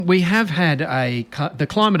We have had the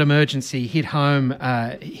climate emergency hit home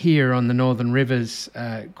here on the Northern Rivers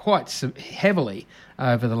quite heavily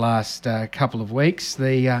over the last couple of weeks.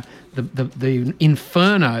 The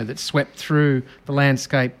inferno that swept through the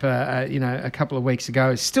landscape, a couple of weeks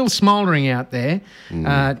ago is still smouldering out there,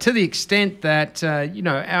 to the extent that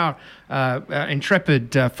our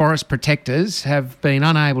intrepid forest protectors have been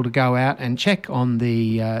unable to go out and check on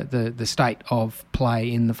the state of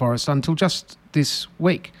play in the forest until just this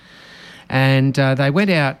week. And they went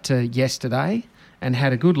out yesterday and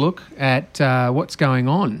had a good look at what's going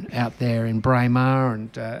on out there in Braemar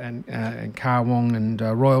and Karwong and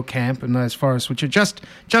Royal Camp and those forests, which are just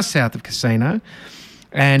south of Casino,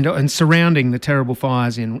 and surrounding the terrible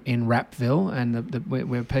fires in Rappville and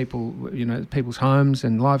where people, people's homes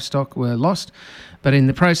and livestock were lost. But in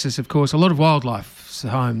the process, of course, a lot of wildlife's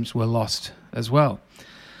homes were lost as well.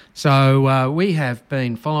 So we have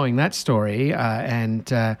been following that story,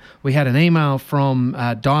 and we had an email from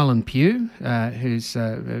Dylan Pugh, who's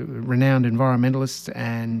a renowned environmentalist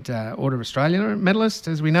and Order of Australia medalist,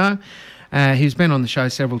 as we know. He's been on the show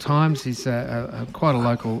several times. He's quite a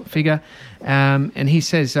local figure. And he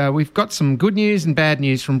says, we've got some good news and bad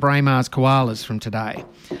news from Braemar's koalas from today.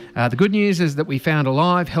 The good news is that we found a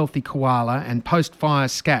live, healthy koala and post-fire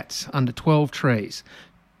scats under 12 trees.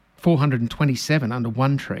 427 under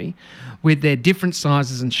one tree, with their different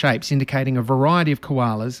sizes and shapes indicating a variety of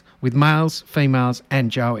koalas with males, females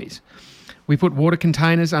and joeys. We put water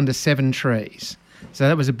containers under 7 trees. So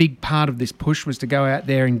that was a big part of this push, was to go out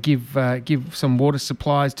there and give some water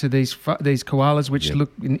supplies to these koalas, which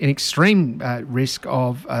look in extreme risk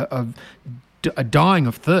of dying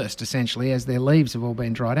of thirst, essentially, as their leaves have all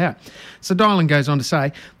been dried out. So Dylan goes on to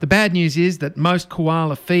say, the bad news is that most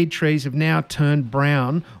koala feed trees have now turned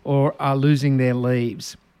brown or are losing their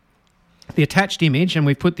leaves. The attached image, and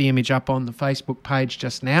we've put the image up on the Facebook page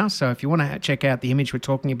just now, so if you want to check out the image we're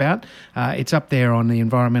talking about, it's up there on the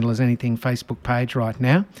Environmental as Anything Facebook page right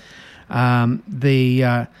now.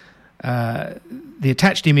 The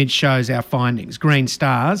attached image shows our findings, green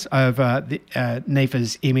stars over the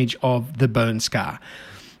NEPA's image of the burn scar.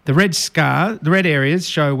 The red areas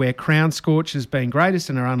show where crown scorch has been greatest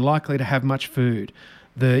and are unlikely to have much food.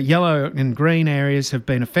 The yellow and green areas have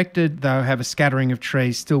been affected, though have a scattering of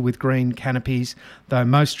trees still with green canopies, though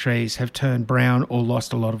most trees have turned brown or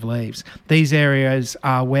lost a lot of leaves. These areas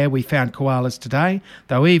are where we found koalas today,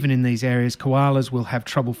 though even in these areas, koalas will have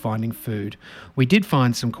trouble finding food. We did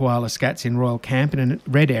find some koala scats in Royal Camp in a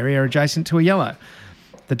red area adjacent to a yellow.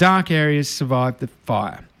 The dark areas survived the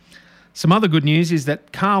fire. Some other good news is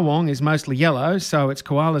that Karwong is mostly yellow, so its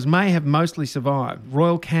koalas may have mostly survived.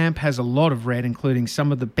 Royal Camp has a lot of red, including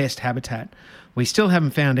some of the best habitat. We still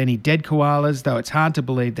haven't found any dead koalas, though it's hard to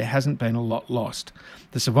believe there hasn't been a lot lost.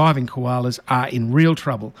 The surviving koalas are in real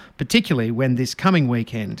trouble, particularly when they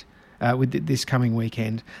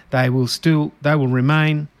will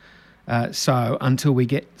remain so until we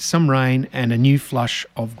get some rain and a new flush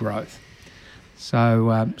of growth.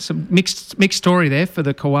 So some mixed story there for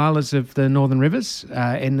the koalas of the Northern Rivers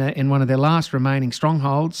in one of their last remaining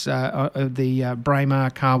strongholds of the Braemar,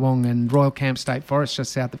 Karwong and Royal Camp State Forest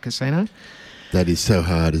just south of Casino. That is so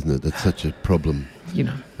hard, isn't it? That's such a problem.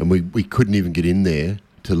 And we couldn't even get in there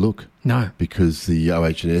to look. No. Because the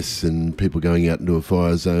OH&S and people going out into a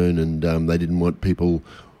fire zone, and they didn't want people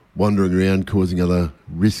wandering around causing other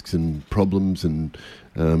risks and problems and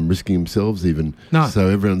risking themselves even. No. So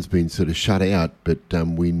everyone's been sort of shut out, but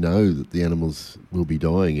we know that the animals will be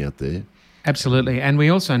dying out there. Absolutely, and we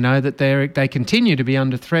also know that they continue to be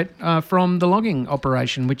under threat from the logging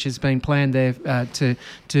operation, which has been planned there to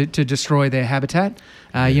destroy their habitat.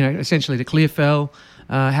 Essentially to clear fell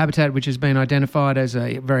habitat, which has been identified as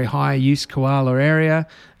a very high use koala area,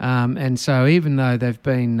 and so even though they've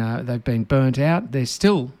been burnt out, they're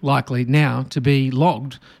still likely now to be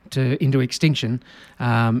logged into extinction,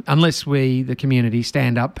 unless we, the community,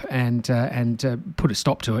 stand up and put a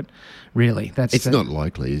stop to it. Really, it's not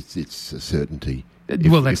likely. It's a certainty.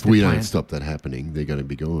 If we don't stop that happening, they're going to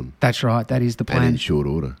be gone. That's right. That is the plan. And in short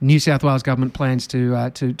order. New South Wales government plans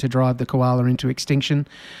to drive the koala into extinction,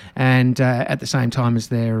 and at the same time as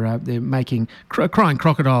they're making crying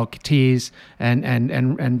crocodile tears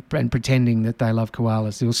and pretending that they love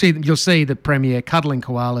koalas. You'll see the Premier cuddling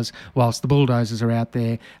koalas whilst the bulldozers are out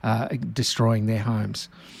there destroying their homes.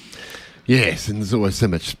 Yes, and there's always so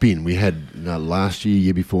much spin. We had last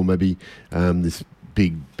year before maybe, this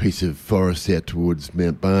big piece of forest out towards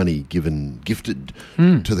Mount Barney gifted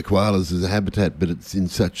to the koalas as a habitat, but it's in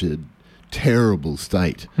such a terrible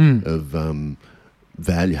state of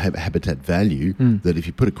habitat value that if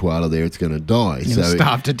you put a koala there, it's going to die.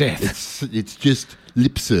 Starve to death. It's just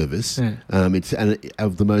lip service. Yeah. It's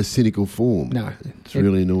of the most cynical form. No. It's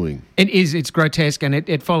really annoying. It is. It's grotesque, and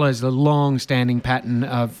it follows the long-standing pattern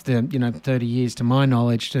of the 30 years, to my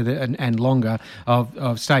knowledge, and longer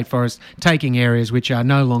of state forests taking areas which are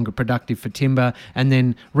no longer productive for timber and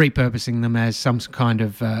then repurposing them as some kind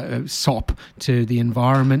of sop to the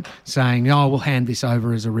environment, saying, "Oh, we'll hand this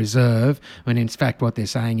over as a reserve," when in fact what they're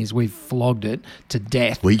saying is we've flogged it to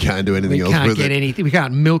death. We can't do anything else with it. We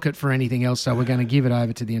can't milk it for anything else, so we're going to give it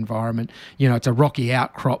over to the environment. It's a rocky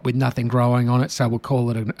outcrop with nothing growing on it, so we'll call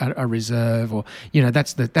it a reserve, or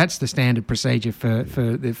that's the standard procedure for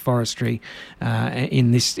the forestry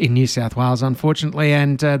in New South Wales, unfortunately,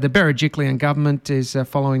 and the Berejiklian government is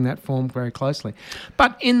following that form very closely.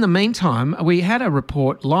 But in the meantime, we had a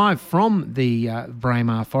report live from the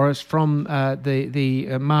Braemar Forest from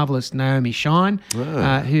the marvellous Naomi Shine,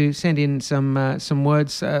 who sent in some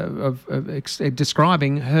words of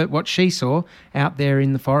describing what she saw out there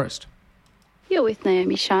in the forest. You're with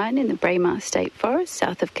Naomi Shine in the Braemar State Forest,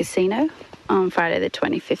 south of Casino, on Friday the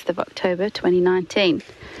 25th of October 2019.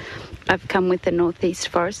 I've come with the Northeast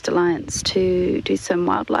Forest Alliance to do some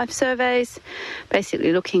wildlife surveys,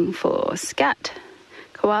 basically looking for scat,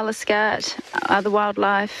 koala scat, other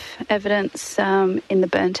wildlife evidence in the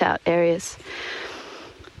burnt-out areas.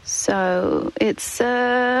 So it's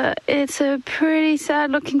a pretty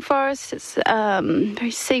sad-looking forest. It's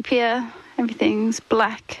very sepia. Everything's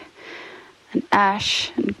black and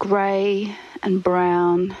ash and grey and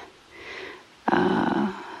brown.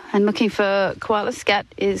 And looking for koala scat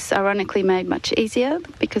is ironically made much easier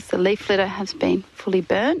because the leaf litter has been fully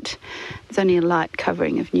burnt. There's only a light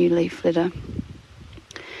covering of new leaf litter.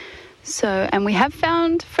 And we have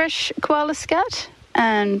found fresh koala scat,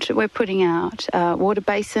 and we're putting out water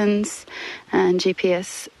basins and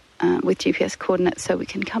GPS with GPS coordinates so we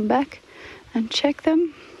can come back and check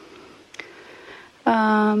them.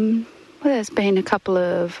 There's been a couple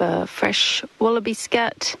of fresh wallaby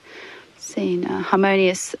scat, seen a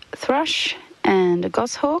harmonious thrush and a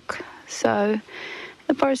goshawk. So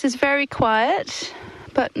the forest is very quiet,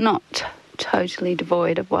 but not totally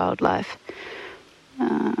devoid of wildlife.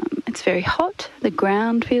 It's very hot. The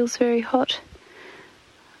ground feels very hot.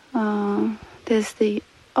 There's the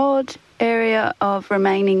odd area of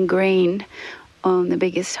remaining green on the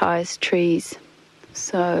biggest, highest trees.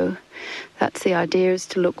 So that's the idea, is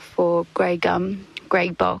to look for grey gum,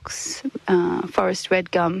 grey box, forest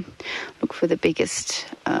red gum. Look for the biggest,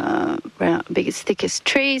 thickest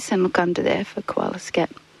trees and look under there for koala scat.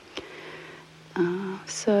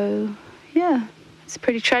 It's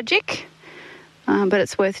pretty tragic, but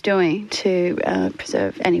it's worth doing to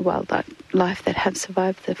preserve any wildlife that have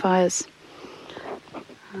survived the fires.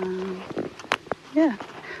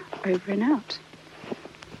 Over and out.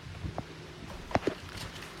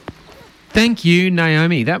 Thank you,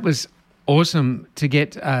 Naomi. That was awesome to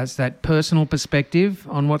get us that personal perspective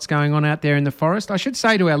on what's going on out there in the forest. I should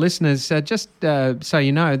say to our listeners, just so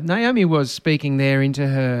you know, Naomi was speaking there into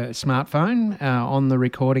her smartphone on the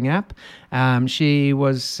recording app.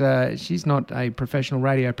 She's not a professional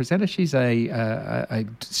radio presenter. She's a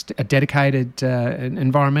dedicated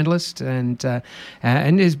environmentalist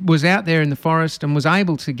and was out there in the forest and was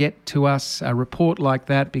able to get to us a report like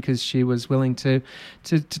that because she was willing to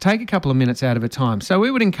take a couple of minutes out of her time. So we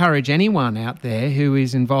would encourage anyone out there who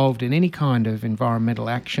is involved in any kind of environmental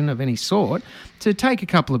action of any sort to take a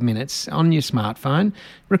couple of minutes on your smartphone,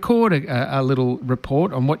 record a little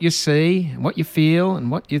report on what you see, what you feel,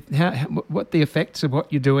 and what the effects of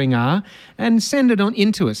what you're doing are, and send it on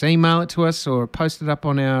into us. Email it to us or post it up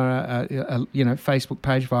on our Facebook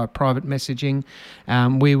page via private messaging.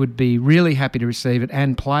 We would be really happy to receive it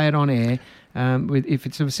and play it on air. If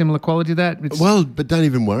it's of a similar quality to that. But don't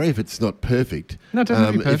even worry if it's not perfect. No, it doesn't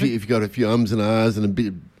have to be perfect. If you've got a few ums and ahs and a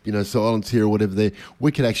bit silence here or whatever there,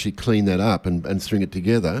 we could actually clean that up and string it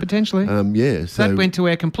together. Potentially. So that went to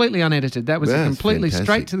air completely unedited. That was a completely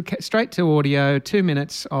fantastic. straight to audio, 2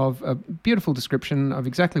 minutes of a beautiful description of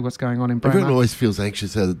exactly what's going on in Braemar. Everyone always feels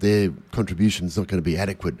anxious that their contribution's not going to be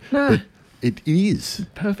adequate. No. But it is.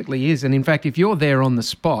 Perfectly is. And in fact, if you're there on the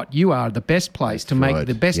spot, you are the best place to make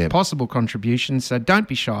the best possible contributions. So don't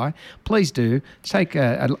be shy. Please do. Take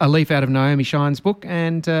a leaf out of Naomi Shine's book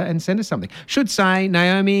and send us something. Should say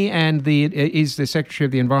Naomi is the Secretary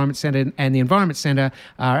of the Environment Centre, and the Environment Centre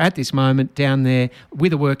are at this moment down there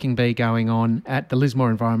with a working bee going on at the Lismore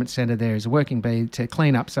Environment Centre. There is a working bee to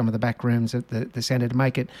clean up some of the back rooms at the centre to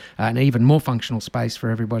make it an even more functional space for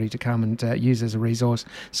everybody to come and use as a resource.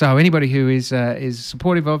 So anybody who is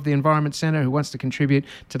supportive of the Environment Centre, who wants to contribute,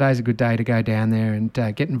 today's a good day to go down there and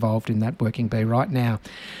get involved in that working bee right now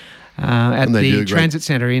at the Transit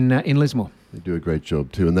Centre in Lismore. They do a great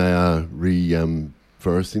job too, and they are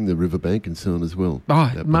reforesting the riverbank and so on as well.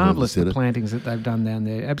 Oh, marvellous, the plantings that they've done down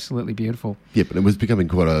there. Absolutely beautiful. Yep, and it was becoming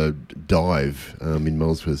quite a dive in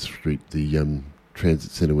Molesworth Street, the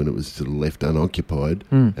transit centre, when it was sort of left unoccupied.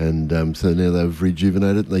 And so now they've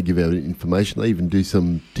rejuvenated it. They give out information. They even do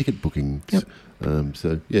some ticket bookings. Yep.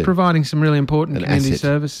 So yeah, providing some really important community asset.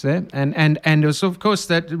 Service there, and it was of course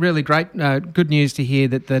that really great good news to hear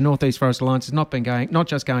that the North East Forest Alliance has not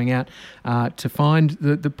just going out to find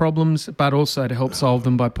the problems, but also to help solve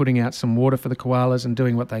them by putting out some water for the koalas and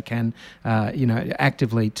doing what they can,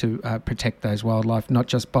 actively to protect those wildlife, not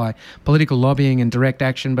just by political lobbying and direct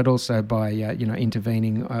action, but also by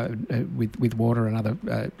intervening with water and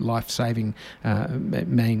other life-saving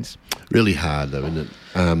means. Really hard though, isn't it?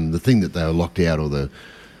 The thing that they were locked out, or them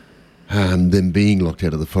being locked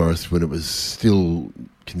out of the forest when it was still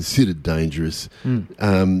considered dangerous,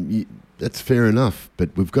 that's fair enough.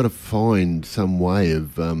 But we've got to find some way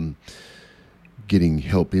of getting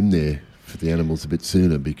help in there for the animals a bit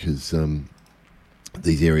sooner, because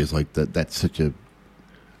these areas like that's such a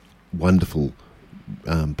wonderful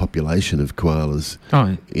population of koalas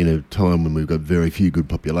in a time when we've got very few good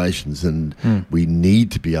populations, and we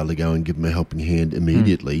need to be able to go and give them a helping hand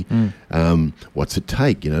immediately. What's it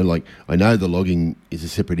take? Like, I know the logging is a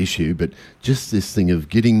separate issue, but just this thing of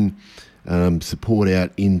getting support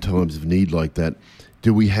out in times of need like that.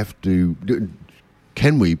 Can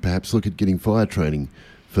we perhaps look at getting fire training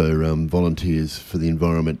for volunteers for the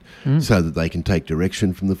environment, so that they can take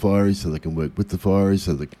direction from the fireys, so they can work with the fireys,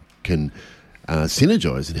 so they can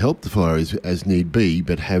synergise and help the fireys as need be,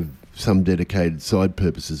 but have some dedicated side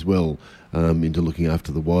purpose as well into looking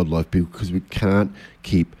after the wildlife, because we can't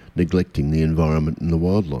keep neglecting the environment and the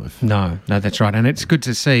wildlife. No, that's right. And it's good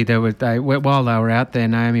to see while they were out there,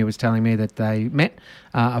 Naomi was telling me that they met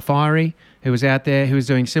a fiery who was out there, who was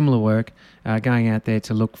doing similar work, going out there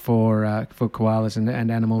to look for koalas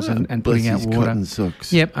and animals and putting out water. Cotton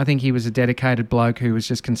socks. Yep, I think he was a dedicated bloke who was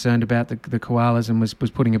just concerned about the koalas and was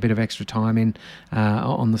putting a bit of extra time in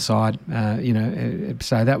on the side.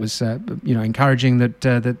 So that was encouraging that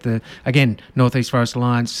the again North East Forest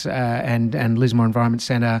Alliance and Lismore Environment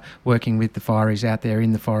Centre working with the fireys out there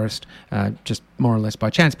in the forest, just more or less by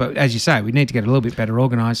chance. But as you say, we need to get a little bit better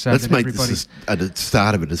organised. So let's make this at the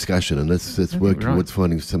start of a discussion, and let's work towards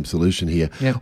finding some solution here. Yep.